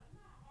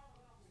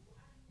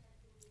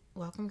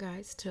welcome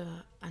guys to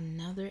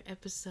another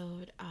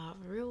episode of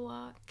Real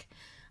Walk.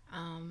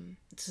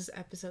 This is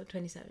episode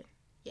 27.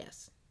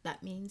 Yes,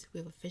 that means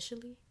we've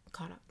officially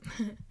caught up.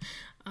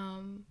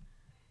 um,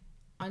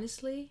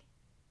 Honestly,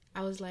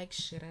 I was like,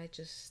 should I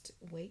just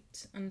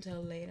wait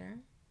until later?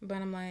 But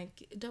I'm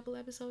like, double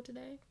episode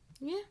today?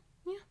 Yeah,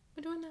 yeah,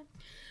 we're doing that.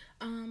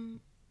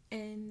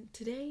 And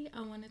today I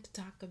wanted to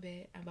talk a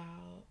bit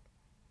about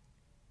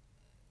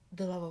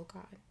the love of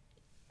God.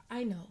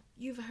 I know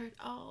you've heard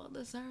all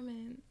the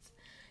sermons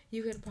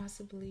you could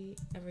possibly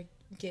ever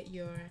get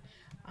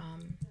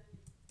um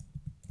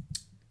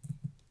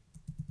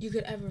you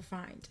could ever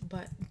find,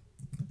 but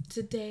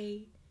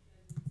today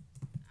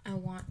I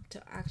want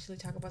to actually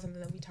talk about something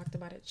that we talked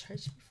about at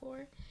church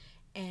before,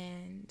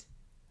 and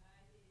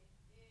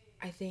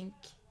I think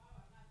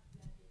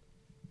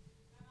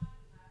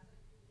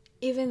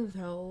even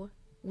though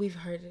we've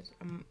heard it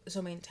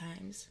so many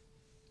times,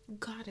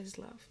 God is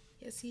love.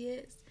 Yes, He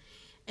is.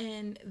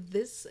 And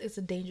this is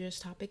a dangerous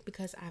topic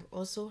because I've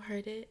also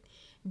heard it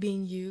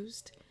being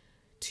used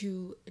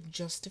to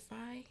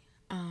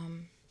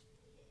um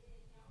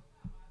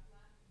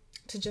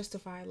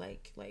justify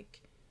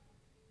like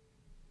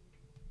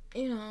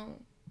you know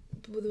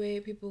the way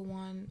people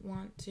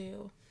want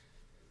to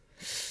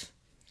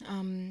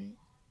um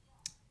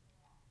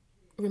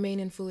remain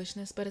in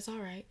foolishness, but it's all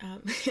right.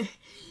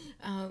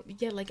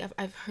 Yeah, like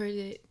I've heard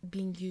it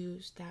being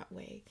used that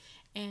way,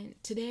 and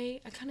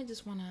today I kind of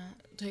just want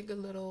to take a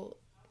little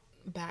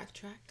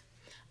backtrack,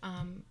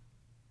 um,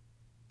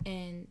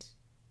 and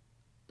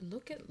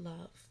look at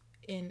love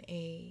in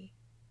a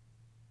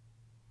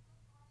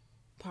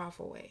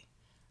powerful way,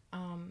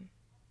 um,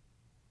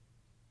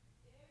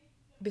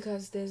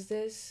 because there's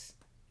this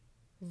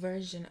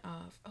version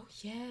of, oh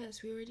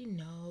yes, we already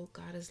know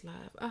God is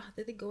love.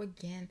 There they go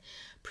again,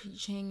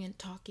 preaching and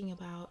talking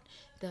about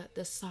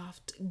the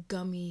soft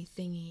gummy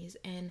thingies.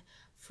 And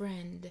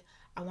friend,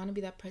 I want to be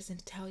that person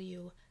to tell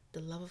you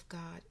the love of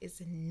God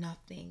is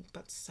nothing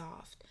but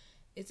soft.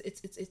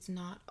 It's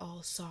not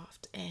all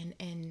soft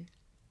and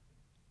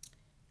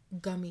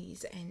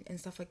gummies and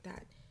stuff like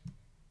that.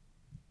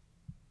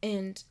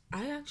 And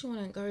I actually want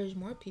to encourage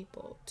more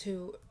people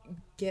to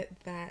get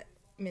that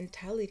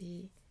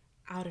mentality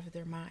out of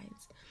their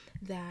minds.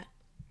 That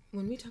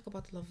when we talk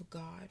about the love of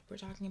God, we're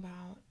talking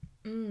about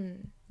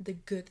the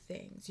good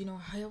things. You know,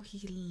 how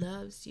He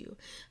loves you,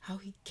 how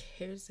He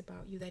cares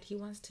about you, that He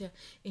wants to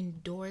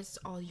endorse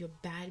all your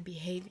bad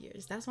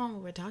behaviors. That's not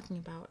what we're talking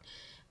about.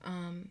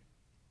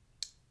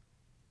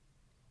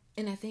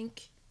 And I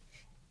think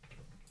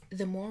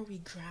the more we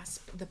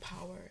grasp the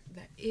power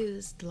that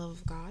is the love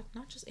of God,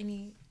 not just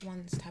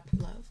anyone's type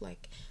of love,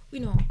 like we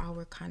know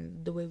our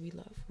kind, the way we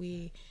love,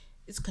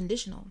 it's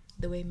conditional.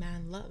 The way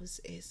man loves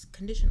is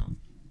conditional.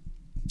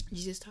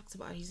 Jesus talks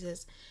about, he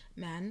says,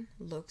 man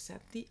looks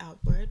at the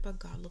outward, but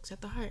God looks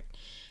at the heart.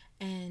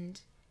 And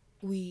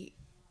we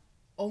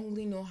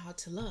only know how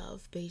to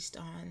love based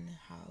on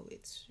how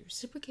it's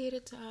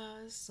reciprocated to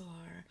us,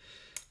 or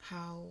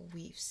how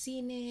we've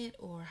seen it,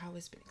 or how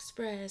it's been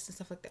expressed and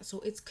stuff like that. So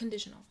it's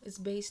conditional. It's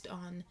based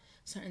on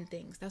certain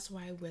things. That's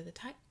why we're the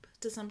type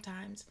to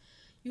sometimes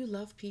you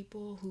love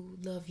people who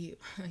love you.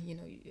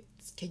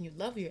 Can you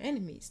love your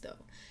enemies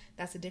though?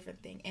 That's a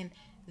different thing. And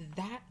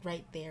that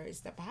right there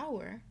is the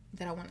power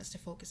that I want us to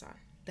focus on.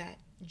 That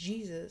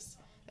Jesus,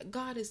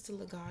 God is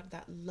still a God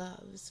that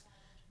loves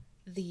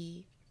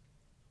the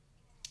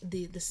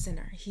the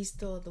sinner. He's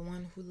still the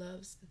one who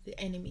loves the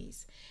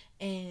enemies,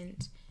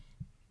 and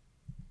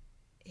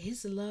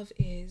His love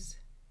is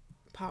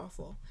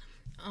powerful.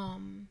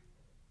 um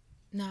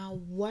Now,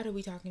 what are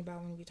we talking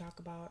about when we talk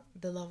about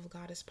the love of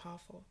God is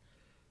powerful?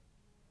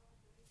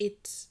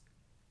 It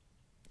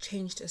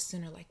changed a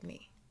sinner like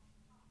me.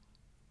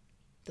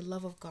 The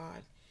love of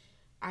God,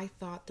 I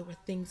thought there were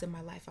things in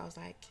my life I was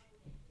like,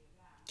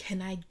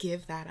 can I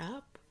give that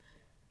up?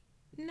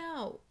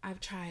 No, I've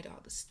tried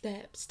all the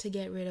steps to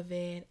get rid of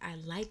it. I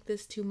like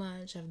this too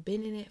much. I've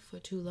been in it for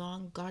too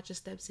long. God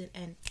just steps in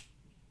and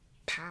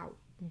pow,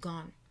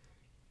 gone.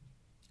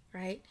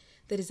 Right?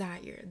 The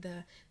desire,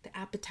 the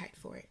appetite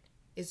for it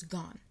is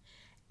gone.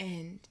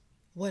 And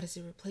what is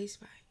it replaced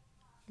by?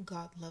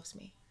 God loves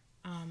me.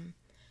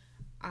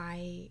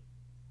 I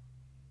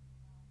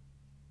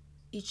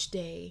Each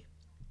day,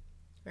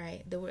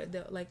 right?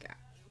 The like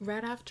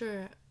right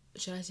after,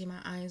 should I say, my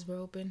eyes were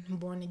open,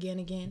 born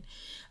again.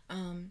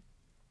 Um,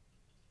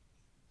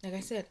 like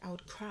I said, I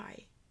would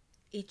cry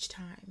each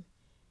time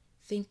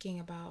thinking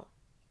about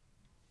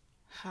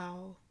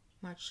how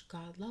much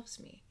God loves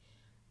me.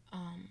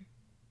 Um,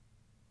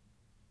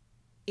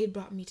 it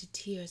brought me to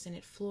tears and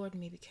it floored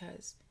me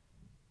because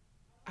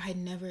I had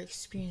never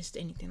experienced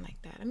anything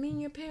like that. I mean,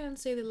 your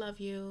parents say they love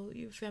you,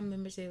 your family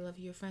members say they love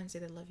you, your friends say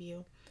they love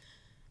you.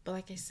 But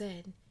like I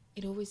said,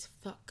 it always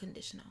felt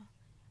conditional.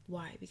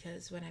 Why?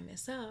 Because when I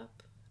mess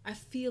up, I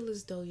feel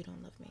as though you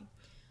don't love me.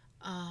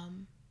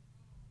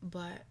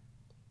 But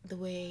the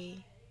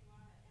way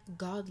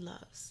God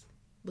loves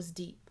was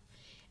deep.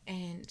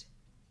 And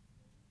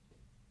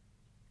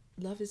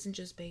love isn't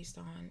just based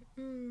on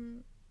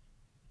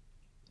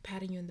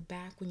patting you in the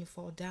back when you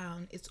fall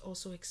down, it's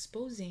also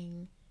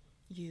exposing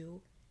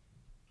you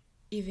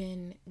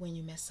even when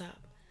you mess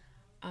up.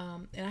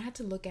 And I had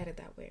to look at it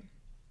that way.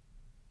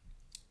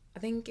 I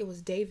think it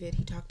was David,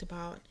 he talked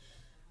about,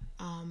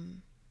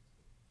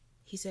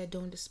 he said,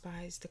 don't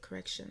despise the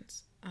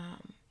corrections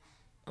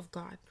of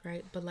God,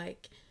 right? But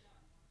like,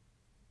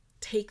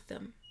 take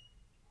them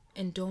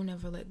and don't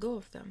ever let go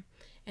of them.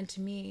 And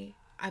to me,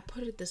 I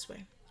put it this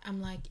way.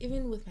 I'm like,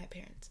 even with my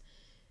parents,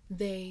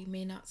 they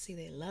may not say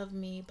they love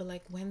me, but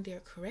like when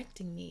they're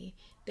correcting me,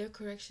 their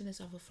correction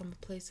is from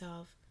a place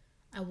of,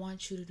 I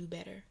want you to do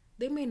better.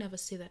 They may never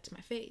say that to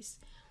my face,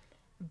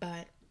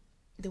 but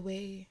the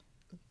way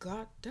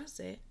God does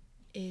it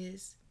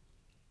is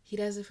he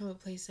does it from a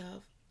place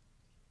of,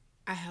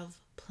 I have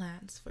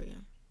plans for you.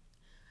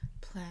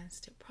 Plans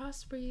to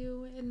prosper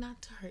you and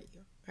not to hurt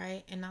you,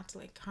 right? And not to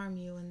like harm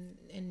you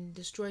and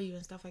destroy you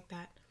and stuff like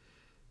that.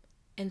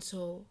 And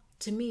so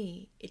to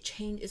me,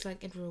 it's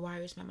like it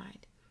rewires my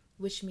mind,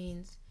 which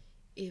means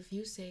if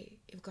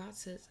God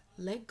says,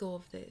 let go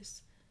of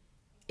this,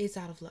 it's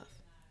out of love.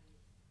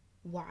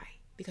 Why?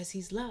 Because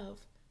he's love,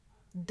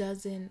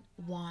 doesn't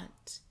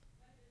want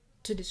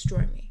to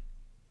destroy me.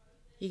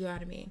 You know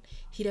what I mean?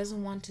 He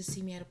doesn't want to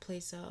see me at a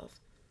place of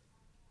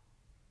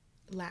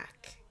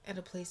lack, at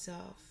a place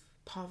of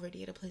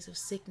poverty, at a place of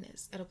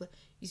sickness,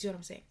 you see what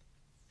I'm saying?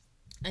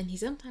 And he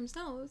sometimes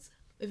knows,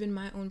 even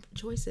my own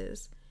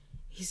choices,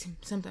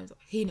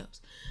 he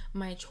knows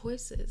my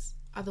choices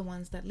are the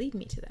ones that lead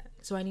me to that.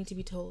 So I need to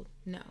be told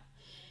no.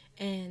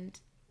 And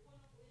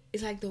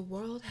it's like the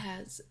world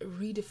has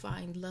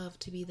redefined love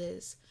to be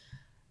this: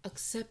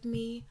 accept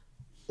me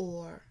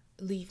or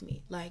leave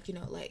me. Like,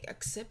 like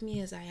accept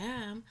me as I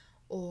am,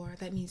 or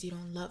that means you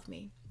don't love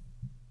me.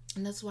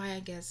 And that's why I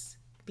guess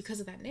because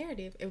of that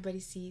narrative, everybody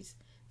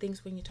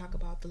thinks when you talk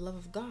about the love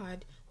of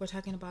God, we're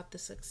talking about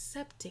this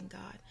accepting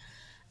God.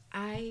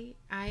 I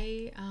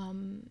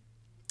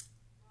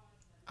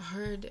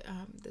heard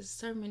this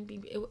sermon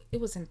it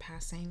was in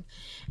passing,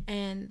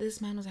 and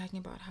this man was talking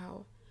about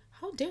how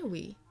dare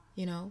we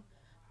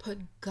put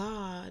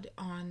God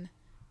on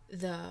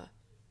the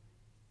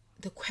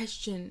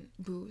question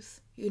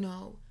booth,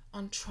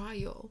 on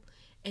trial,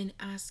 and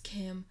ask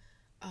him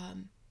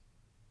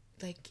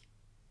like,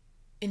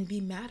 and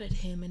be mad at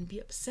him and be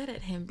upset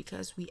at him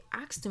because we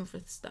asked him for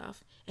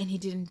stuff and he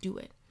didn't do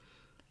it.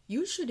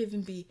 You should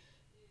even be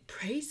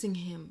praising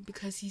him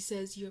because he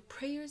says your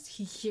prayers,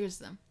 he hears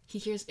them. He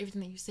hears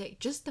everything that you say.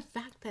 Just the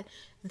fact that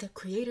the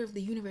creator of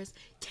the universe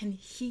can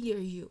hear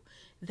you,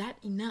 that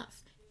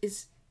enough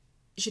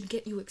should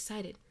get you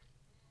excited.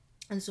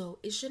 And so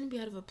it shouldn't be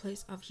out of a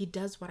place of he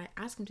does what I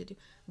ask him to do.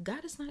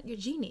 God is not your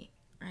genie,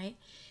 right?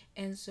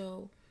 And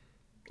so,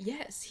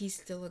 yes, he's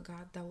still a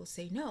God that will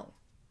say no.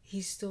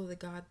 He's still the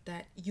God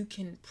that you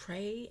can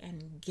pray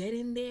and get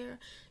in there.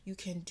 You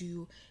can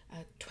do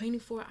a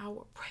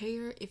 24-hour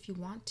prayer if you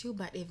want to.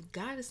 But if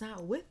God is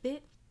not with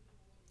it,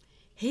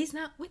 he's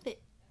not with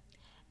it.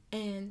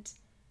 And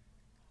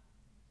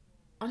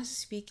honestly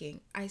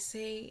speaking, I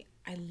say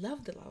I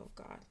love the love of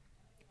God,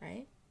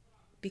 right?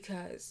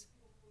 Because,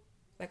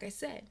 like I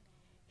said,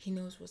 he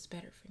knows what's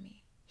better for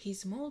me.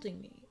 He's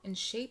molding me and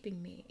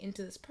shaping me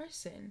into this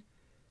person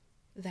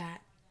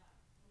that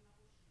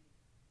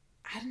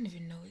I didn't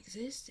even know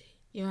existed.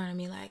 You know what I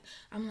mean? Like,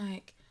 I'm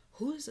like,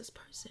 who is this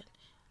person?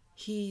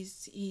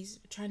 He's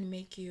trying to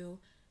make you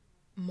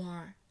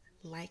more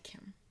like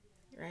him,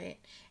 right?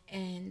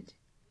 And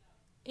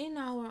in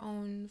our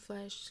own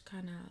flesh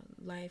kind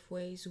of life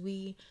ways,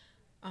 we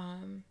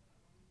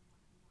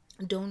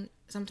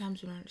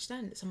sometimes we don't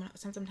understand it.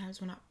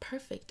 Sometimes we're not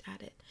perfect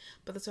at it.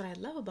 But that's what I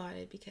love about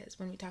it, because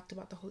when we talked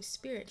about the Holy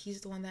Spirit,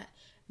 he's the one that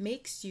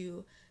makes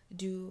you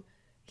do,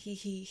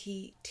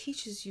 he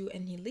teaches you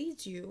and he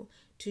leads you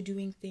to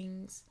doing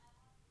things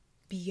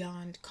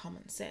beyond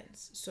common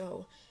sense.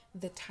 So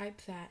the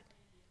type that,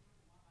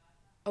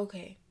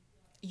 okay,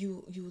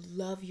 you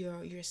love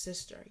your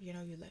sister, you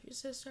love your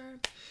sister,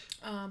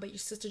 but your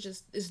sister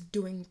just is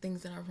doing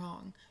things that are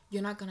wrong.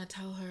 You're not gonna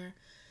tell her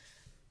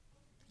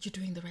you're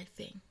doing the right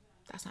thing.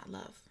 That's not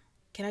love.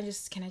 Can I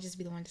just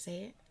be the one to say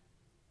it?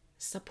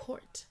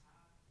 Support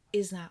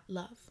is not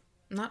love.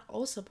 Not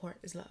all support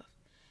is love.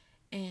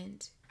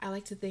 And I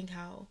like to think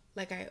how,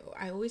 like,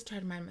 I always try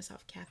to remind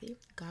myself, Kathy,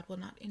 God will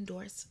not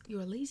endorse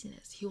your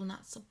laziness. He will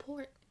not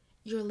support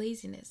your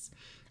laziness.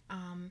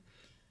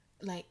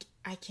 Like,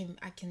 I can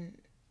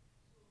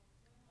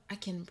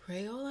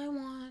pray all I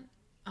want,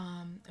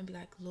 and be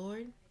like,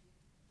 Lord,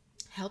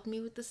 help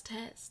me with this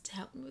test.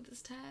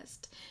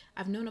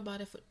 I've known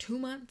about it for 2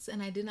 months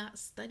and I did not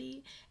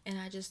study, and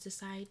I just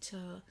decide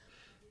to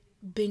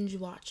binge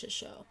watch a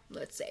show.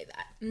 Let's say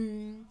that.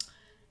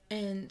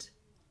 And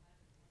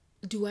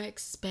do I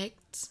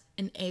expect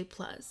an A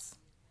plus?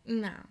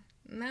 No.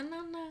 That's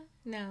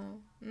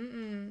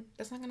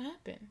not gonna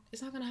happen.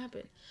 It's not gonna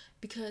happen,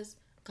 because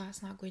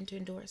God's not going to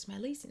endorse my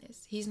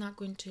laziness. He's not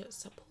going to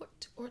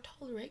support or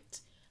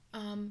tolerate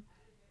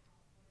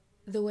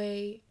the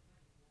way,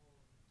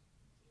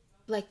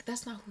 like,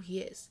 that's not who he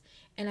is.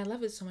 And I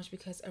love it so much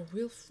because a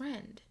real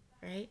friend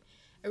right?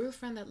 A real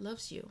friend that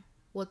loves you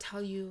will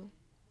tell you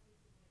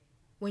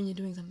when you're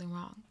doing something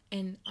wrong.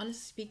 And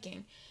honestly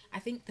speaking, I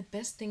think the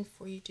best thing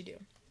for you to do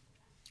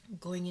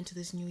going into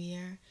this new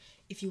year,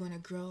 if you want to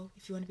grow,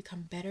 if you want to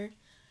become better,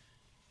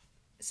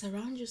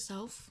 surround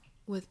yourself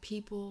with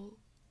people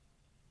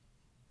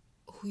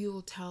who you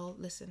will tell,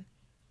 listen,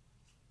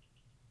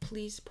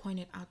 please point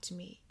it out to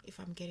me if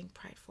I'm getting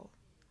prideful.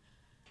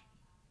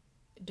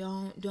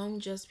 Don't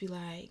just be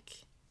like,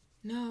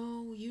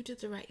 no, you did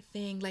the right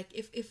thing. Like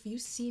if you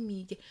see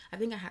me I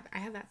think I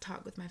had that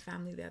talk with my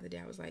family the other day.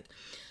 I was like,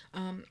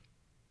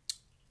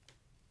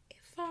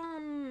 if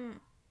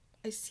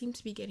I seem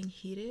to be getting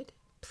heated,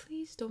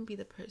 please don't be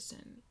the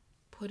person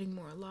putting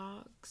more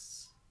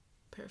logs,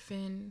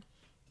 paraffin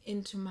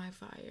into my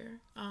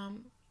fire.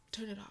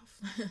 Turn it off.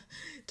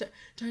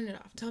 Turn it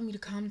off. Tell me to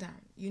calm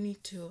down. You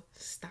need to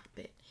stop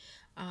it.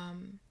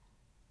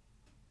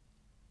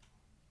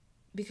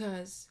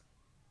 Because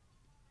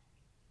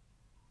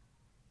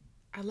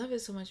I love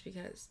it so much,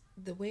 because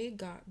the way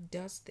God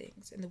does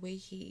things and the way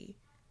he's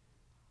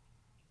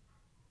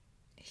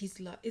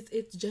love,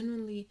 it's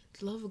genuinely,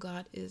 the love of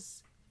God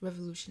is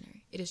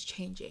revolutionary. It is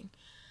changing.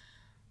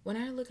 When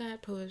I look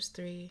at Proverbs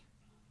 3,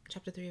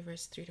 chapter 3,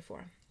 verse 3 to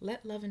 4,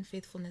 let love and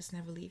faithfulness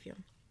never leave you.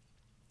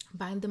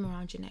 Bind them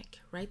around your neck.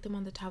 Write them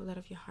on the tablet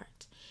of your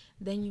heart.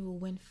 Then you will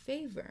win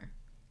favor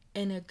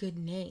and a good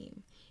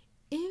name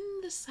in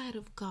the sight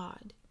of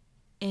God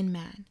and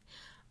man.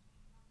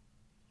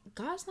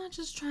 God's not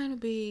just trying to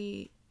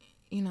be,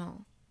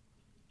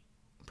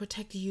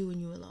 protect you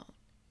and you alone.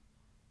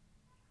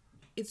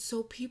 It's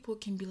so people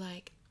can be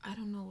like, I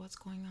don't know what's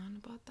going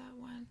on about that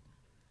one.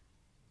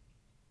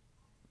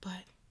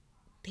 But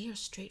they are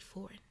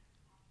straightforward.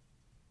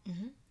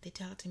 They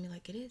tell it to me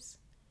like it is.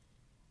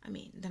 I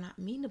mean, they're not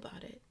mean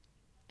about it.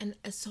 And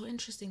it's so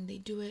interesting. They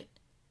do it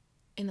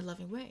in a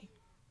loving way.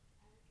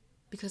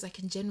 Because I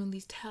can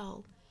genuinely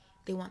tell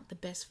they want the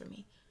best for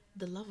me.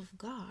 The love of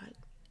God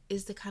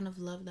is the kind of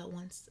love that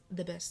wants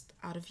the best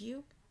out of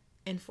you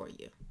and for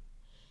you.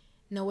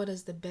 Now, what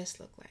does the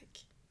best look like?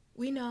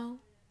 We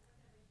know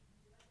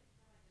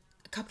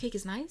a cupcake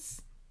is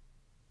nice,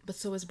 but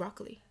so is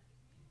broccoli.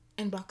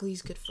 And broccoli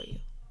is good for you.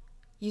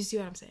 You see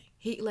what I'm saying?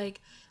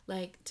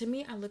 To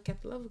me, I look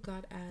at the love of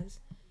God as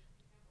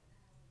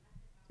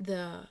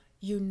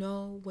you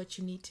know what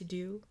you need to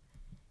do.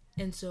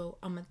 And so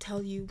I'm going to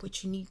tell you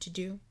what you need to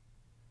do.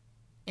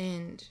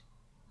 And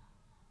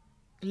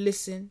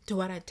listen to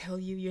what I tell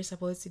you you're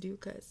supposed to do,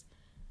 because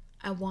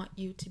I want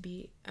you to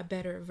be a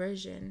better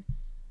version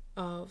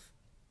of,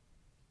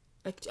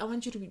 I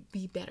want you to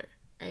be better,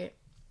 right?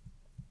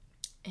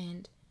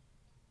 And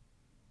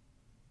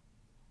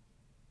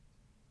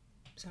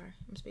sorry,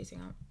 I'm spacing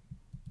out.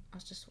 I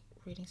was just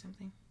reading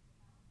something.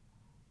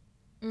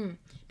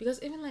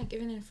 Because even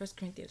in 1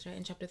 Corinthians, right,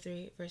 in chapter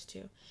 3, verse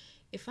 2,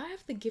 if I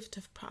have the gift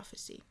of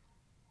prophecy,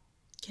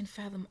 can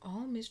fathom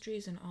all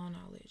mysteries and all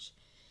knowledge,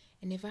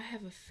 and if I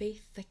have a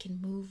faith that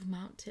can move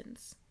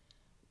mountains,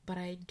 but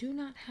I do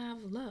not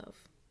have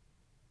love,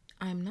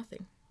 I am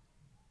nothing.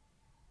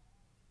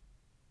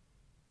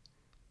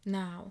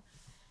 Now,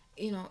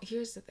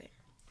 here's the thing,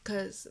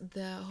 because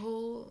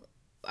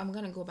I'm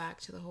gonna go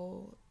back to the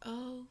whole,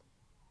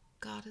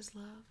 God is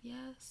love.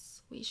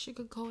 Yes, we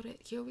sugarcoat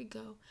it. Here we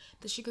go.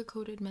 The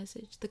sugar-coated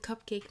message, the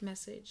cupcake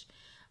message.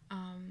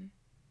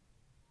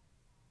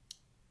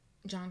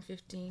 John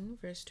 15,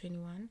 verse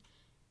 21.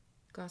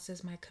 God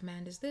says, my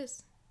command is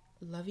this: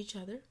 love each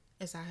other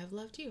as I have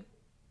loved you.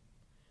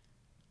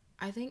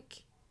 I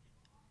think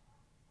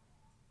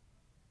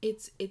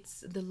it's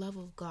the love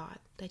of God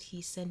that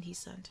he sent his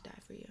son to die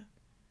for you.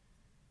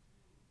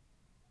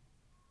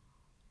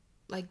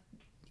 Like,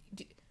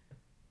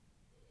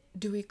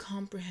 do we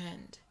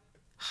comprehend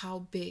how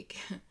big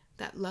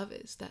that love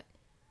is, that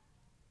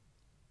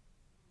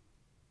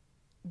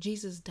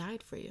Jesus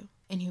died for you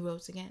and he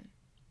rose again?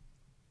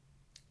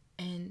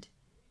 And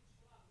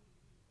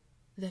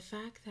the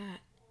fact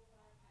that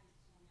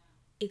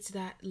it's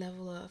that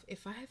level of,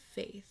 if I have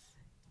faith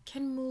that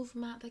can move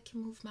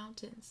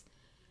mountains,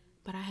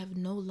 but I have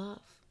no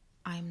love,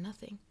 I am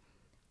nothing.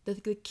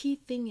 The key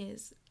thing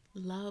is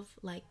love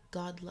like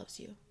God loves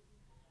you.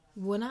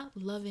 We're not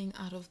loving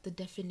out of the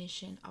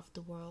definition of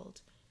the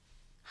world,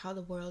 how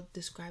the world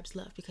describes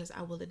love, because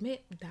I will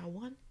admit that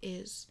one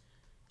is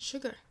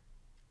sugar.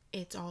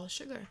 It's all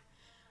sugar.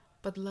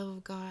 But the love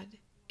of God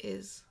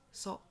is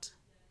salt,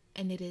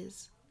 and it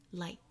is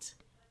light,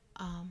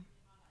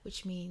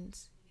 which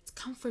means it's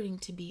comforting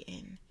to be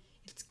in.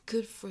 It's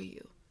good for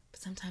you, but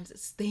sometimes it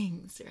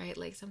stings, right?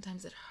 Like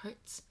sometimes it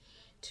hurts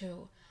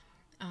to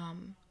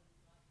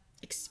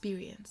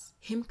experience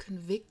him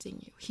convicting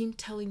you, him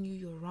telling you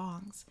your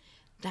wrongs.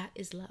 That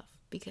is love,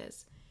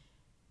 because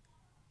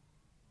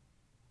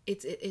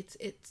it's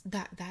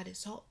that is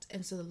salt.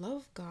 And so the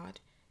love of God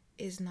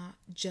is not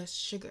just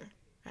sugar,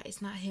 right?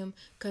 It's not him,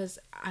 because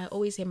I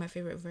always say my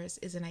favorite verse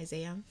is in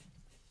Isaiah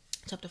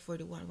chapter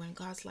 41, when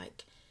God's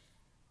like,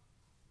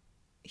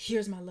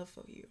 here's my love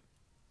for you.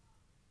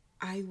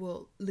 I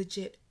will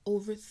legit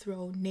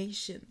overthrow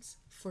nations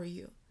for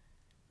you.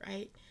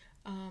 right?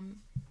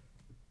 Um,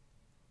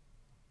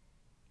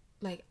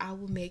 like I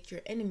will make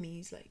your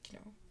enemies, like,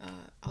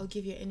 I'll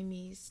give your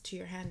enemies to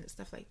your hand and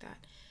stuff like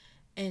that.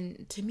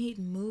 And to me, it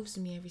moves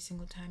me every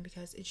single time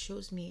because it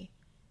shows me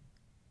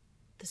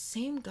the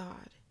same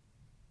God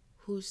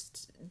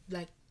who's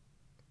like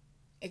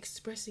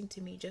expressing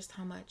to me just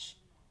how much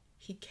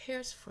he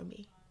cares for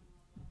me.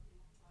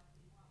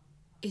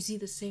 Is he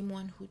the same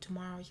one who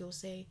tomorrow he'll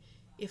say,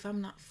 if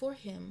I'm not for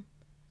him,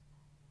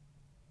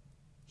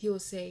 he will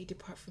say,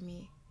 depart from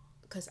me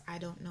because I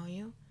don't know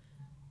you?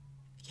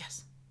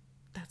 Yes,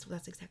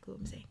 that's exactly what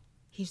I'm saying.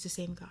 He's the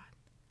same God.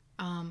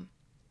 Um,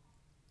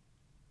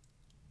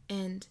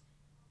 and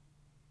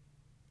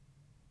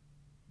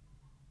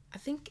I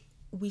think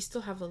we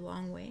still have a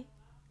long way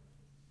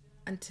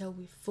until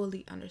we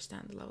fully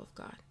understand the love of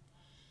God.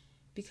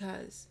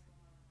 Because,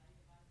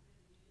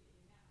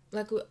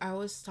 like I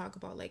always talk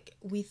about, like,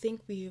 we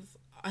think we've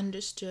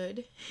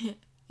understood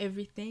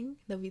everything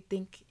that we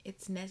think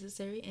it's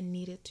necessary and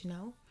needed to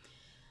know,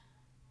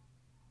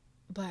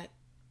 but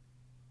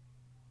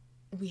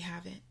we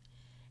haven't.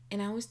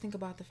 And I always think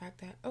about the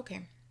fact that,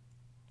 okay,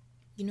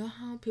 you know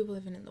how people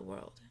living in the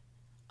world,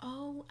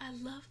 oh, I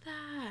love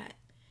that.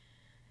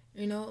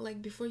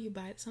 Like before you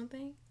buy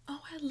something,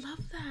 oh, I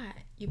love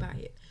that. You buy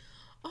it.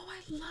 Oh,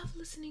 I love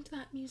listening to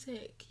that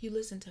music. You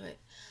listen to it.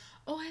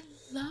 Oh, I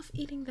love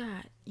eating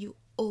that. You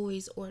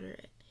always order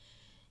it.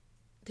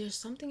 There's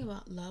something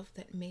about love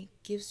that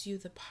gives you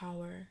the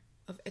power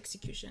of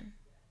execution.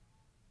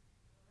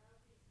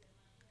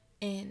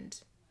 And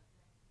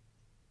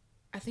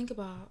I think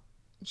about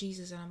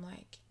Jesus and I'm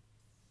like,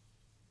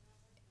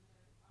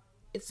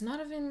 it's not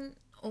even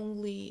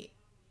only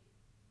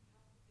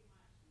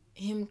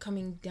him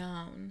coming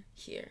down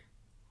here.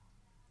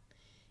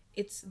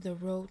 It's the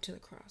road to the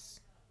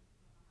cross.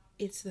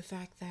 It's the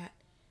fact that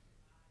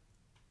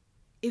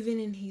even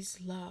in his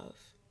love,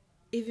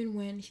 even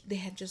when they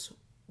had just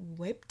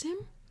whipped him,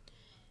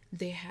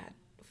 they had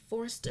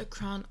forced a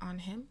crown on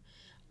him,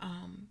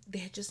 they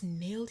had just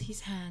nailed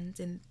his hands,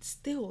 and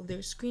still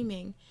they're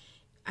screaming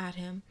at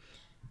him.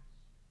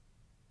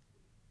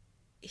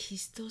 He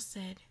still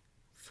said,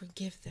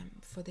 forgive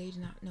them, for they do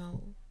not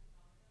know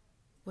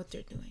what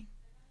they're doing.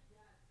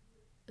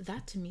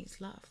 That to me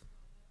is love.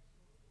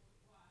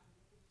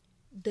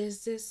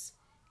 There's this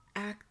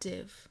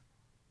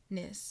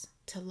activeness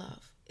to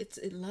love.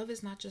 Love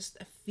is not just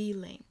a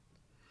feeling.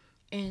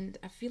 And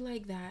I feel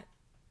like that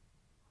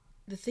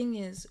the thing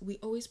is, we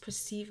always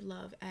perceive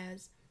love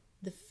as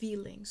the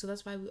feeling. So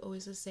that's why we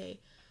always just say,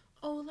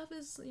 oh, love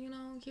is,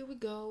 here we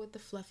go with the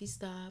fluffy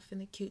stuff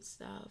and the cute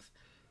stuff.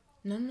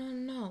 No, no,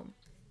 no.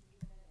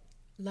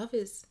 Love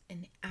is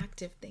an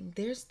active thing.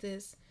 There's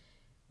this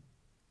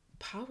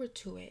power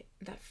to it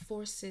that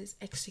forces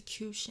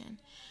execution.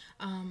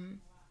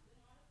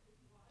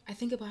 I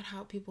think about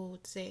how people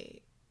would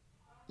say,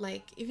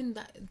 like, even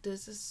that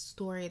there's this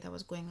story that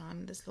was going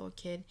on. This little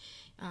kid,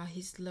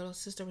 his little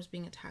sister was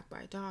being attacked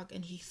by a dog,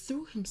 and he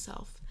threw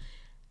himself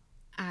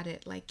at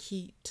it, like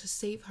to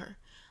save her.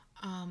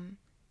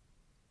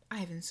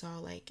 I even saw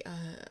like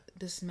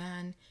this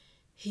man,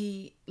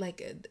 he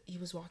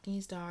was walking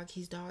his dog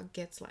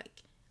gets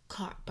like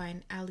caught by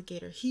an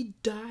alligator. He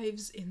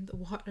dives in the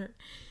water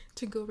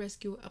to go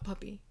rescue a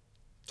puppy.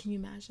 Can you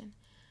imagine?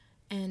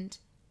 And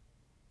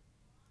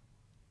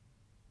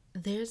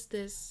there's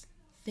this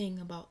thing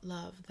about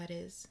love that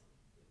is,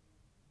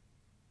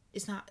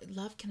 it's not,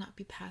 love cannot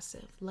be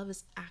passive. Love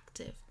is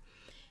active.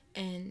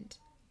 And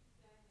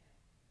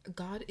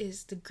God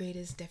is the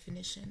greatest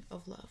definition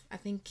of love. I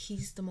think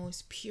he's the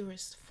most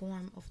purest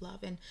form of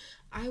love, and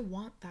I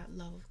want that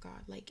love of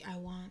God. Like, I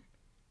want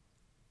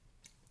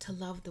to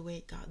love the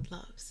way God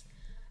loves,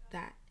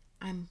 that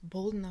I'm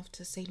bold enough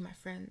to say to my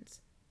friends,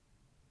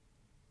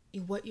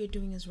 what you're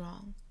doing is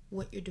wrong,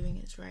 what you're doing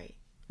is right.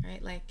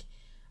 Like,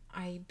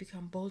 I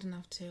become bold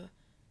enough to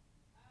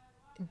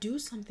do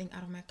something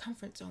out of my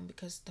comfort zone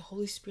because the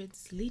Holy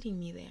Spirit's leading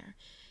me there.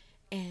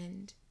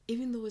 And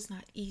even though it's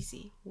not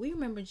easy, we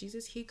remember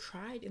Jesus, he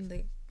cried in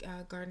the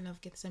Garden of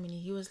Gethsemane.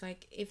 He was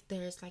like, if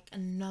there's like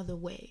another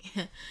way.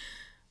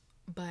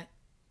 But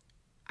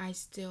I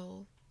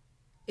still,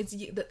 it's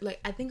like,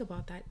 I think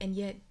about that. And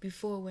yet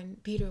before, when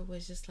Peter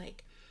was just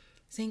like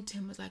saying to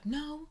him, was like,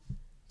 no,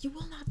 you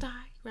will not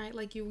die, right?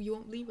 Like, you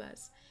won't leave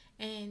us.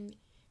 And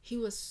he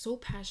was so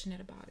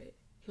passionate about it.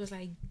 He was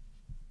like,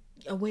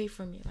 away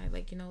from me,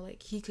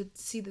 like he could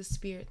see the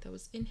spirit that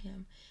was in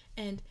him.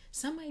 And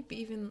some might be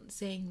even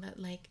saying that,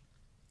 like,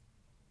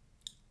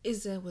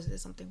 was there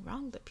something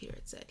wrong that Peter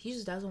had said? He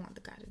just doesn't want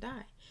the guy to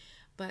die.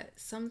 But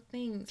some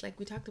things, like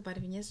we talked about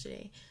even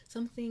yesterday,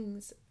 some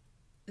things,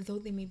 though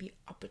they may be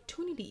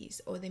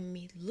opportunities or they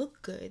may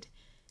look good,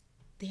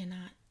 they're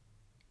not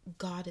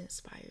God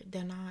inspired.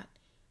 They're not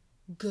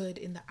good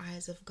in the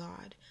eyes of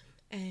God.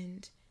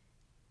 And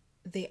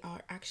they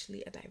are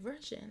actually a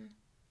diversion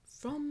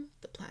from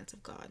the plans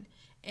of God.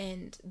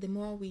 And the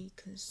more we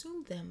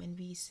consume them, and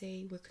we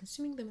say we're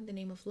consuming them in the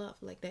name of love,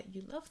 like that,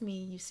 you love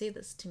me, you say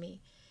this to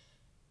me,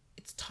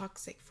 it's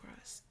toxic for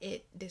us.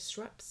 It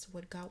disrupts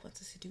what God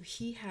wants us to do.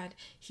 He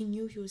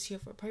knew he was here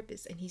for a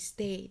purpose, and he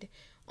stayed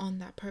on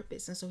that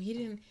purpose. And so he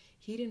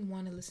didn't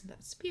want to listen to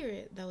that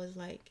spirit that was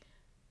like,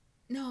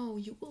 no,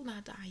 you will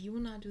not die, you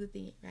will not do the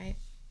thing, right?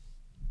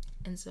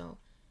 And so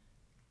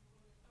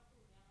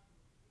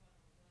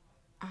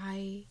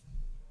I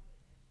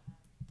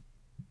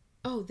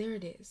oh, there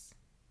it is.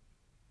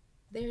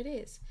 There it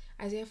is.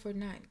 Isaiah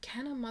 49.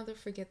 Can a mother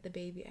forget the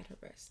baby at her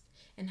breast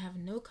and have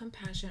no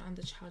compassion on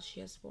the child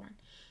she has born?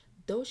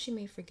 Though she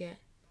may forget,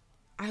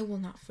 I will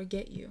not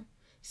forget you.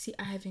 See,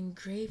 I have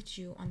engraved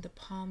you on the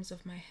palms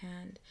of my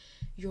hand.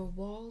 Your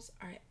walls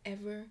are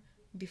ever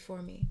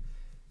before me.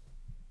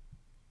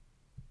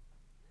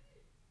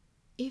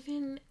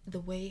 Even the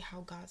way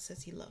how God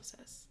says he loves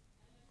us,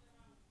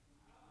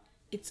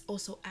 it's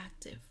also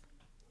active.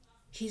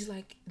 He's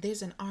like,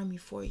 there's an army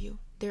for you.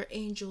 There are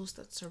angels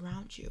that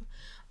surround you.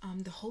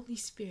 The Holy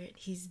Spirit,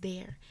 he's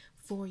there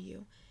for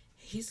you.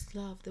 His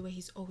love, the way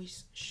he's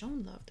always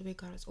shown love, the way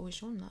God has always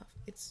shown love,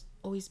 it's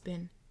always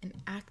been an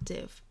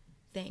active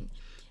thing.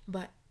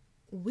 But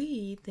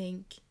we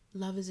think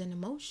love is an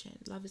emotion.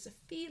 Love is a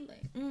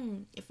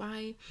feeling. If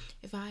I,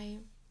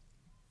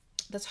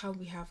 that's how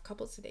we have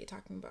couples today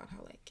talking about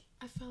how, like,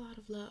 I fell out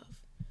of love.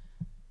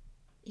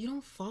 You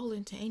don't fall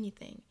into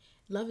anything.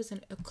 Love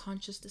isn't a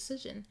conscious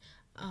decision.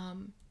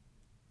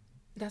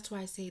 That's why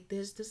I say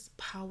there's this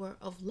power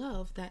of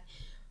love that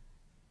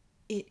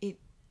it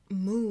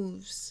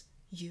moves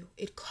you.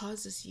 It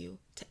causes you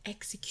to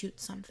execute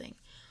something.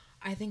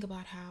 I think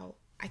about how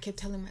I kept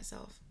telling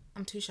myself,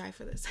 I'm too shy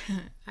for this.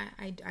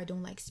 I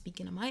don't like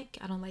speaking a mic.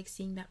 I don't like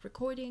seeing that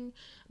recording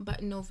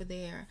button over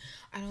there.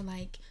 I don't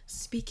like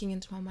speaking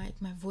into my mic.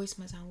 My voice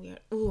might sound weird.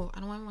 Oh, I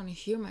don't want to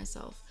hear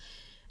myself.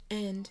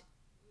 But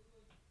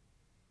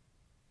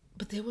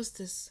there was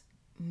this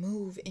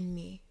move in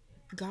me.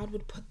 God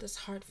would put this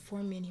heart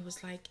for me, and he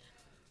was like,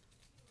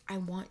 I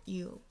want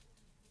you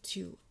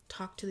to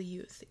talk to the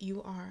youth.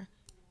 You are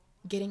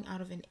getting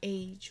out of an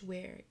age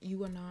where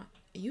you are not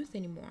a youth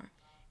anymore,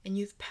 and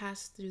you've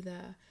passed through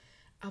the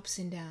ups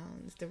and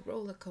downs, the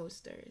roller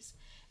coasters,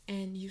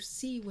 and you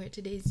see where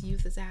today's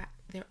youth is at.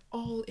 They're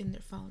all in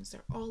their phones.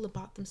 They're all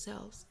about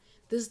themselves.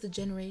 This is the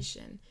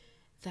generation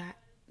that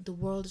the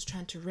world is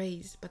trying to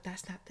raise, but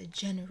that's not the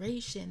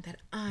generation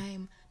that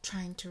I'm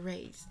trying to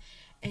raise.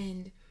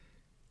 And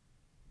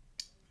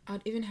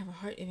I'd even have a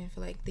heart even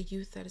for like the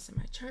youth that is in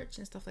my church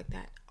and stuff like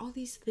that. All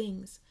these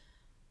things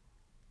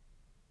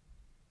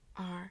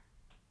are,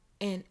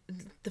 and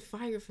the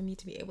fire for me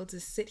to be able to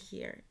sit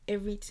here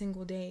every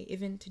single day,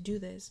 even to do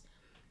this,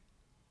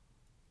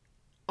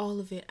 all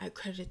of it I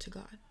credit to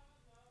God,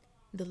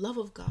 the love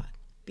of God,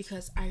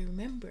 because I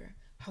remember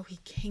how he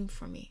came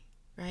for me,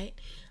 right?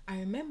 I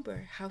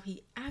remember how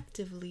he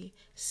actively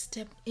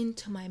stepped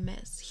into my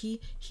mess. He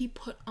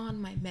put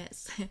on my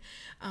mess.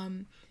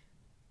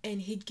 And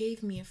he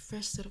gave me a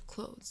fresh set of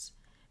clothes.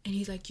 And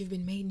he's like, you've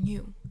been made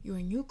new. You're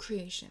a new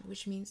creation,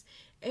 which means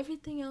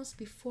everything else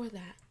before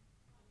that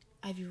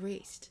I've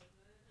erased.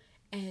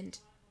 And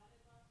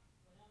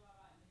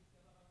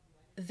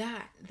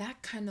that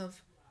kind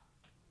of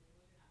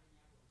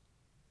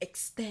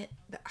extent,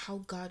 that how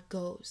God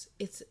goes,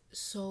 it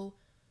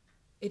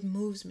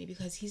moves me,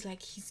 because he's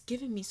like, he's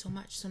given me so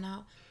much. So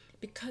now,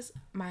 because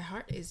my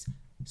heart is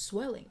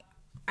swelling,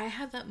 I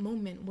had that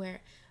moment where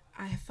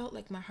I felt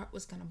like my heart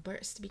was gonna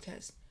burst,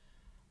 because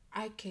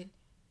it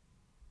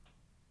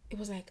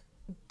was like,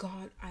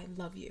 God, I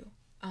love you.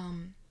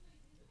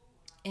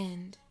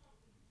 And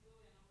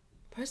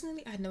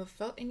personally, I never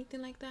felt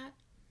anything like that.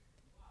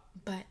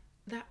 But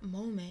that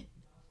moment,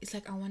 it's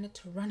like I wanted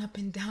to run up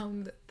and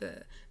down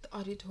the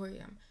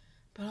auditorium.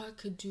 But all I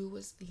could do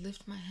was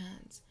lift my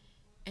hands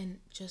and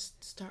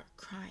just start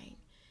crying,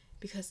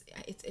 because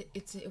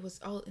it was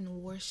all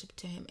in worship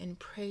to him and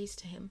praise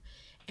to him.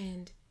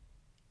 And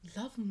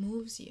love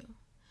moves you.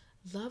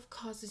 Love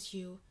causes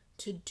you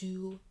to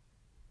do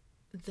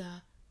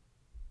the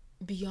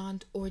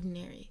beyond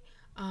ordinary.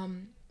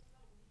 And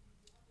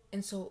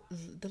so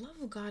the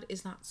love of God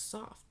is not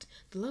soft.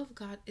 The love of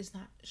God is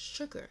not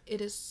sugar. It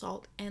is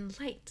salt and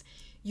light.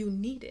 You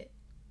need it.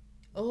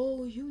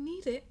 Oh, you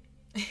need it.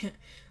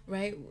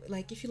 Right?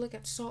 Like, if you look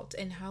at salt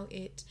and how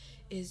it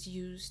is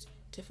used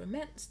to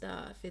ferment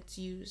stuff, it's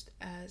used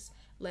as,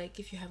 like,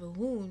 if you have a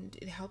wound,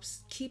 it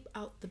helps keep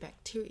out the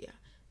bacteria.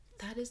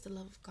 That is the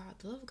love of God.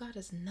 The love of God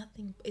is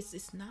nothing.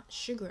 It's not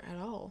sugar at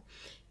all.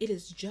 It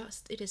is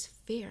just. It is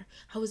fair.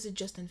 How is it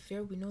just and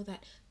fair? We know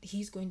that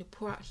he's going to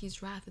pour out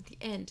his wrath at the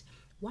end.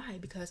 Why?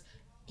 Because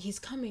he's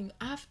coming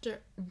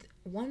after,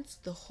 once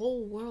the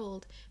whole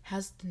world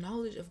has the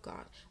knowledge of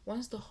God,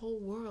 once the whole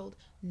world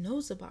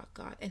knows about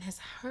God and has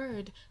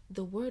heard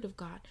the word of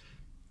God,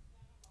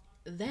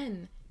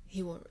 then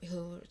he'll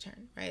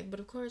return, right? But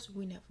of course,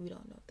 we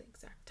don't know the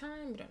exact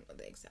time. We don't know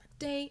the exact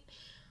date.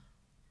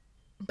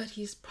 But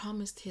he's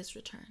promised his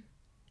return.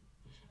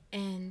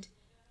 And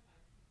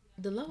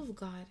the love of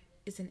God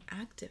is an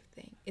active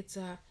thing. It's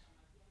a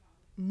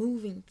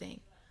moving thing.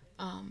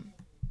 And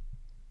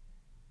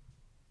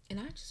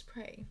I just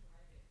pray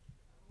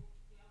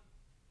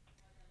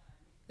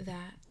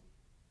that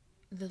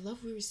the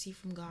love we receive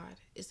from God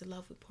is the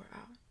love we pour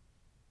out.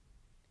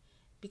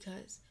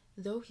 Because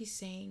though he's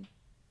saying,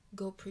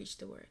 go preach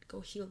the word,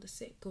 go heal the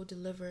sick, go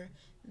deliver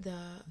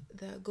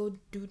go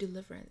do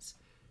deliverance.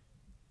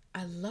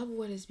 I love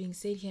what is being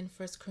said here in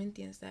 1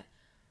 Corinthians, that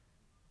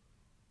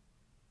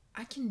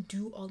I can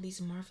do all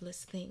these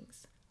marvelous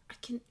things. I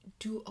can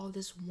do all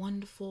this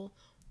wonderful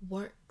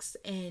works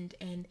and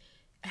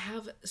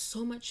have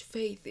so much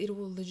faith it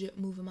will legit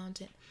move a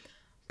mountain.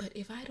 But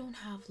if I don't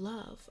have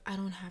love, I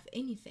don't have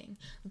anything.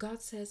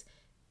 God says,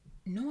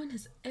 no one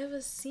has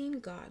ever seen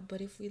God,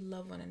 but if we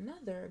love one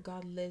another,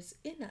 God lives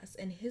in us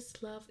and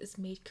his love is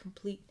made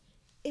complete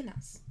in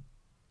us.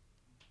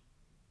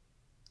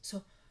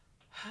 So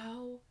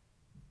how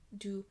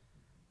do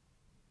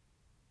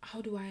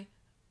I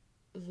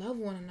love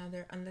one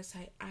another unless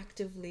I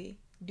actively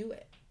do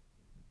it?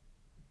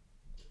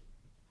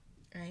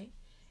 Right?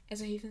 And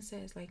so he even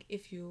says, like,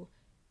 if you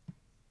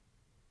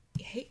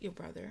hate your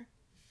brother,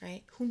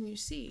 right, whom you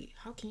see,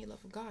 how can you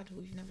love a God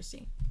who you've never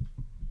seen?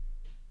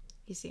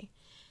 You see?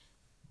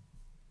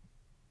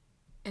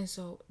 And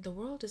so the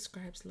world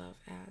describes love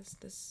as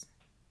this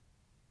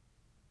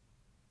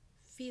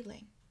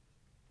feeling,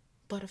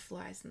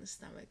 butterflies in the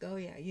stomach. Oh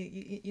yeah,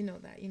 you know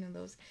that. You know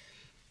those,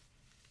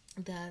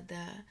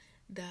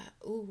 the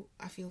ooh,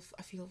 I feel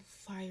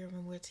fire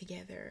when we're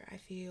together. I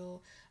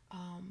feel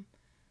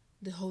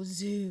the whole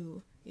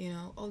zoo, you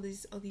know, all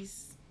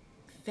these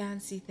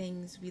fancy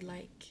things we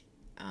like.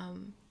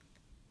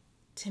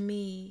 To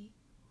me,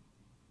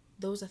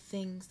 those are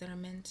things that are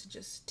meant to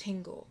just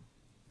tingle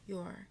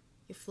your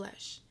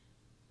flesh.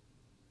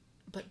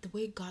 But the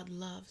way God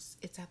loves,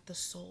 it's at the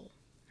soul,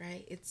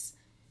 right?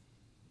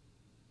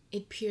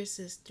 It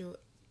pierces through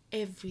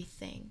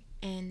everything,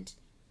 and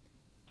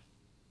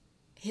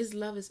his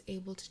love is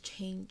able to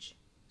change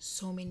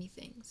so many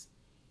things.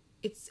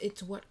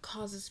 It's what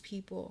causes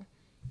people,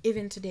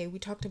 even today, we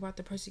talked about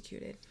the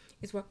persecuted.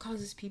 It's what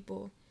causes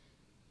people,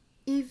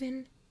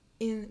 even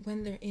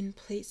when they're in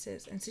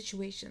places and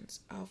situations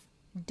of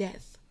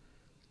death,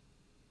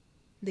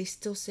 they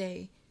still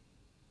say,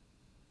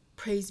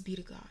 praise be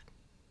to God.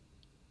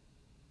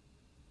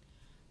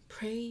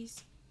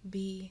 Praise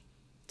be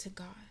to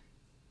God.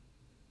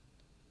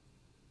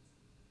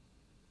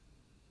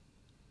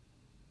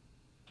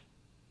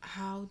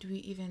 How do we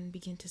even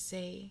begin to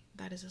say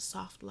that is a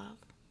soft love?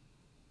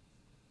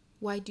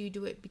 Why do you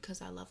do it?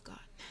 Because I love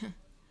God.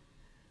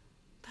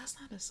 That's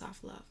not a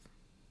soft love.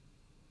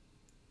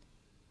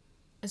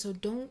 And so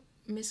don't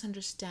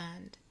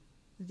misunderstand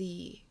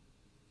the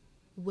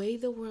way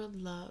the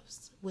world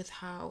loves with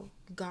how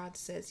God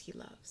says he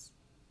loves.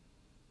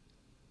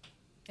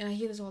 And I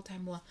hear this all the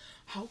time. Well,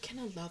 how can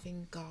a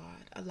loving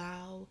God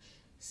allow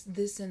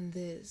this and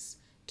this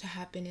to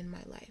happen in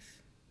my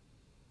life?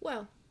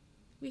 Well,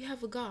 we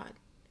have a God,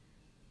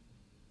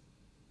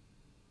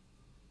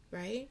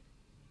 right?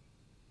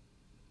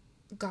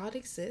 God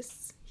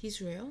exists, he's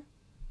real,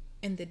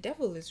 and the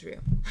devil is real.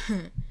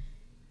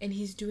 And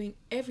he's doing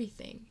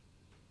everything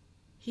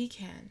he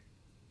can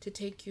to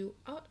take you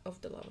out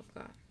of the love of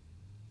God.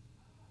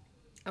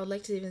 I would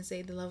like to even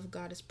say the love of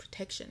God is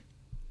protection,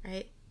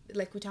 right?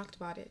 Like we talked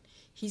about it.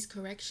 His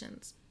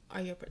corrections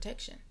are your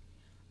protection.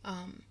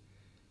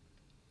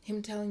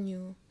 Him telling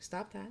you,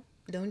 stop that,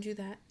 don't do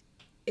that,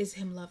 is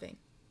him loving.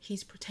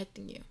 He's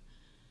protecting you.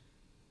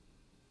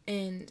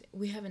 And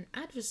we have an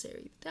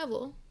adversary, the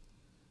devil,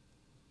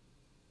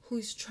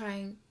 who's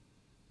trying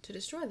to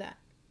destroy that.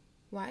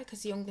 Why?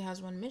 Because he only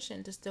has one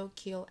mission: to still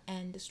kill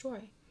and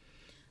destroy.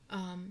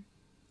 And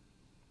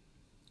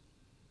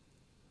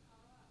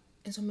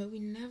so may we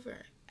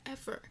never,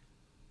 ever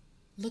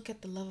look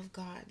at the love of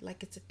God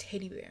like it's a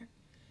teddy bear,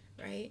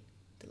 right?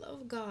 The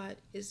love of God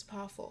is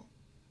powerful.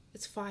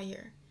 It's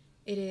fire.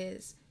 It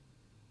is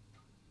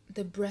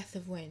the breath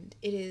of wind.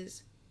 It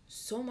is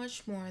so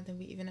much more than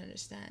we even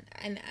understand.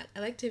 And I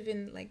like to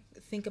even like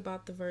think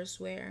about the verse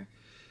where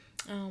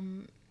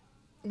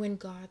when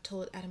God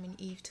told Adam and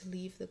Eve to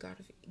leave the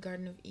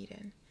Garden of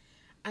Eden.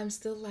 I'm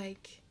still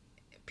like,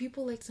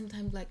 people like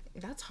sometimes like,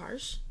 that's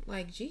harsh.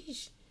 Like,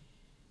 geez.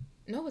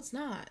 No, it's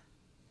not.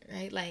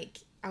 Right? Like,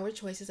 our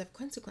choices have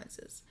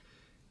consequences.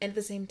 And at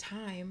the same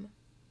time,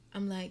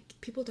 I'm like,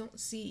 people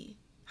don't see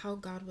how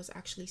God was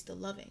actually still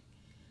loving.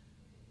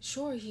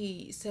 Sure,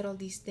 he said all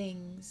these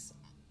things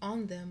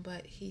on them,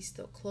 but he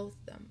still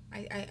clothed them.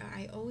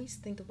 I always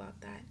think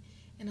about that.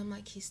 And I'm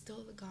like, he's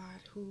still the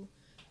God who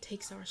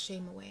takes our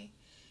shame away.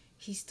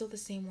 He's still the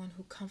same one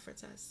who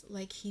comforts us.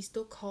 Like, he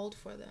still called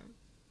for them.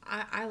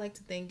 I like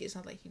to think it's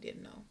not like he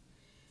didn't know.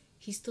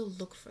 He still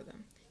looked for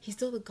them. He's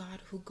still the God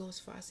who goes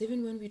for us.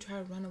 Even when we try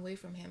to run away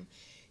from him,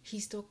 he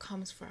still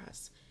comes for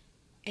us.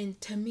 And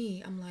to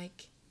me, I'm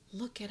like,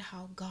 look at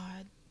how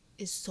God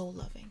is so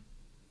loving.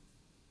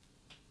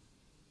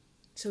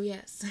 So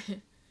yes,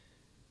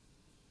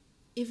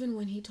 even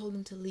when he told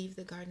them to leave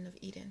the Garden of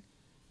Eden,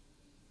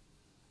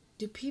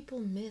 do people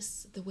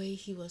miss the way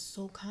he was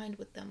so kind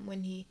with them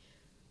when he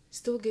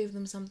still gave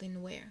them something to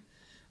wear?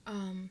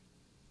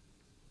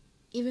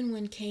 Even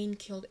when Cain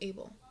killed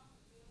Abel,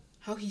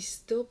 how he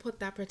still put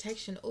that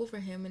protection over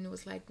him, and it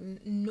was like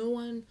no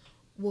one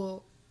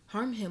will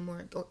harm him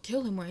or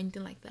kill him or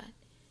anything like that,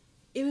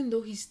 even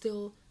though he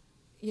still,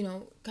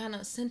 kind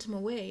of sent him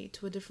away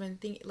to a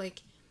different thing.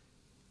 Like,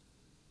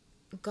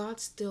 God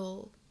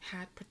still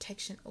had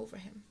protection over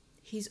him.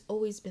 He's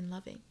always been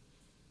loving.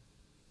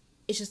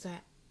 It's just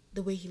that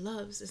the way he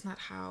loves is not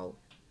how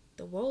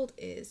the world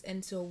is.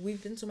 And so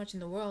we've been so much in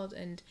the world,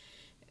 and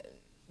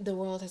the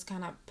world has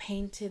kind of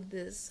painted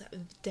this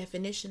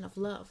definition of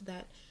love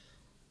that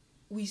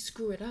we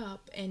screw it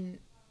up and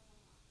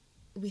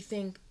we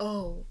think,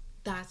 oh,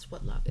 that's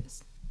what love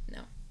is.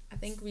 No, I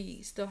think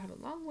we still have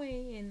a long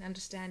way in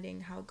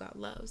understanding how God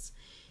loves.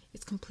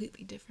 It's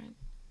completely different.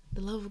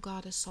 The love of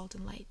God is salt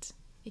and light.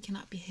 It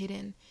cannot be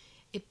hidden.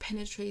 It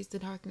penetrates the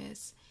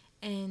darkness,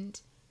 and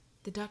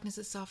the darkness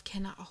itself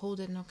cannot hold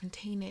it nor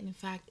contain it. In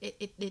fact,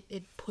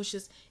 it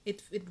pushes,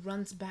 it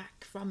runs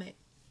back from it.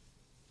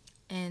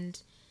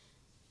 And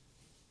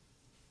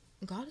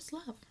God is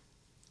love.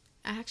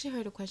 I actually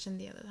heard a question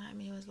the other time,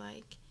 and it was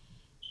like,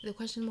 the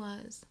question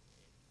was,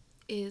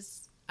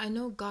 I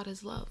know God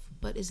is love,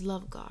 but is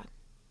love God?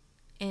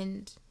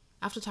 And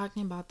after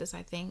talking about this,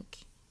 I think,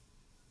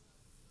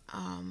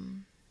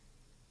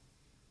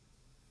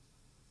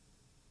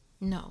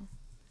 no,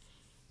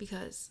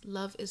 because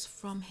love is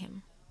from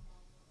him.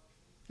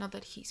 Not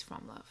that he's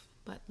from love,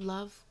 but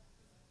love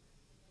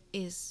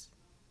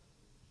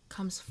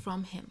comes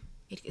from him.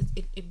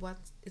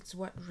 It's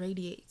what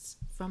radiates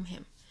from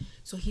him.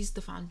 So he's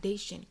the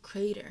foundation,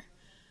 creator,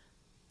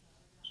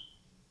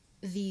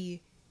 the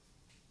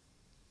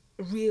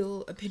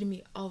real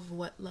epitome of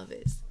what love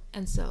is.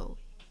 And so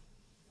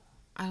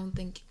I don't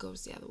think it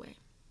goes the other way.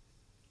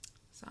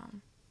 So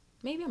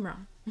maybe I'm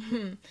wrong.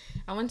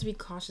 I want to be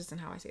cautious in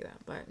how I say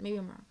that, but maybe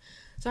I'm wrong.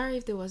 Sorry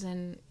if there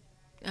wasn't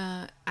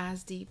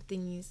as deep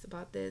things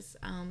about this.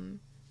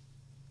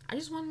 I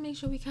just want to make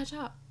sure we catch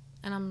up,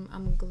 and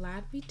I'm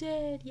glad we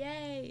did.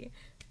 Yay!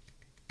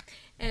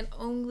 And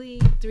only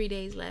 3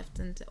 days left,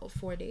 or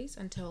 4 days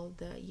until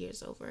the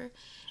year's over.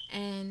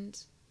 And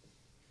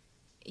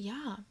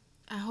yeah,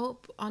 I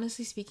hope,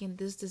 honestly speaking,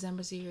 this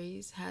December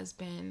series has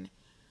been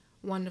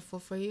wonderful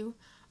for you.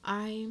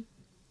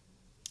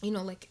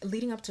 Like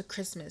leading up to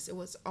Christmas, it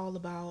was all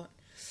about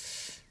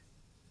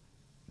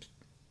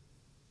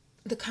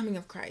the coming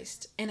of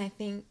Christ. And I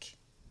think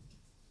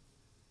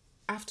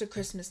after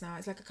Christmas now,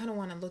 it's like I kind of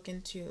want to look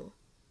into,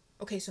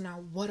 okay, so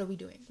now what are we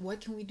doing?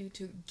 What can we do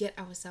to get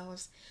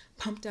ourselves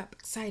pumped up,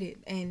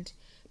 excited, and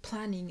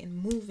planning and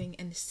moving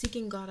and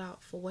seeking God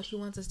out for what he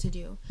wants us to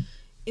do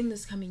in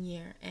this coming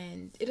year?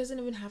 And it doesn't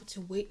even have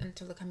to wait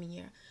until the coming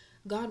year.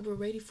 God, we're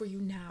ready for you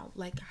now.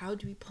 Like, how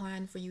do we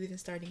plan for you even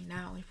starting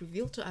now? And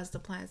reveal to us the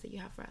plans that you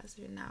have for us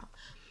even now.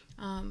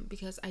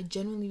 Because I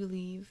genuinely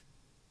believe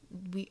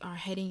we are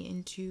heading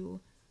into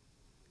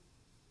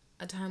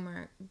a time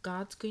where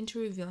God's going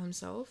to reveal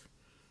himself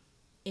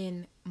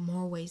in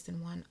more ways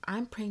than one.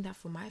 I'm praying that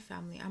for my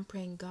family. I'm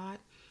praying, God,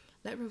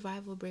 let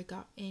revival break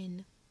out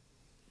in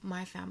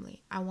my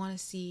family. I want to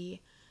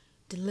see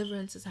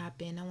deliverances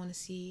happen. I want to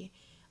see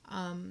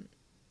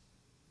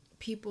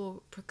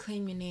people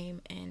proclaim your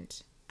name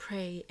and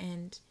pray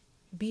and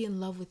be in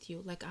love with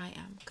you like I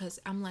am, because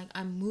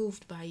I'm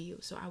moved by you.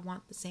 So I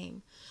want the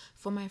same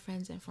for my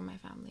friends and for my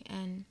family.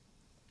 And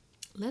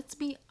let's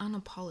be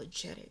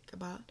unapologetic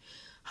about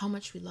how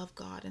much we love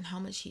God and how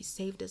much he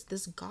saved us.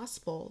 This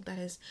gospel that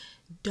has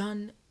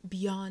done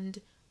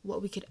beyond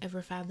what we could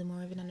ever fathom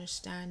or even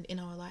understand in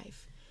our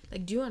life.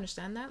 Like, do you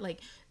understand that?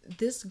 Like,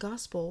 this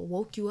gospel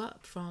woke you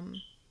up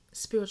from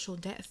spiritual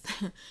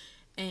death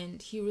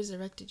and he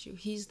resurrected you.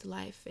 He's the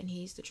life, and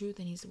he's the truth,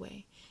 and he's the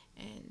way.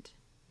 And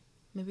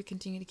may we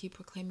continue to keep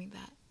proclaiming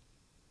that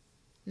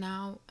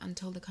now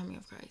until the coming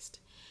of Christ.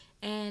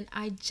 And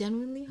I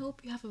genuinely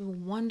hope you have a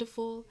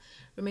wonderful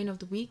remainder of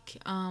the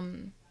week.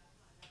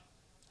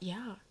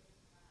 Yeah.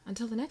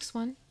 Until the next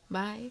one.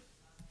 Bye.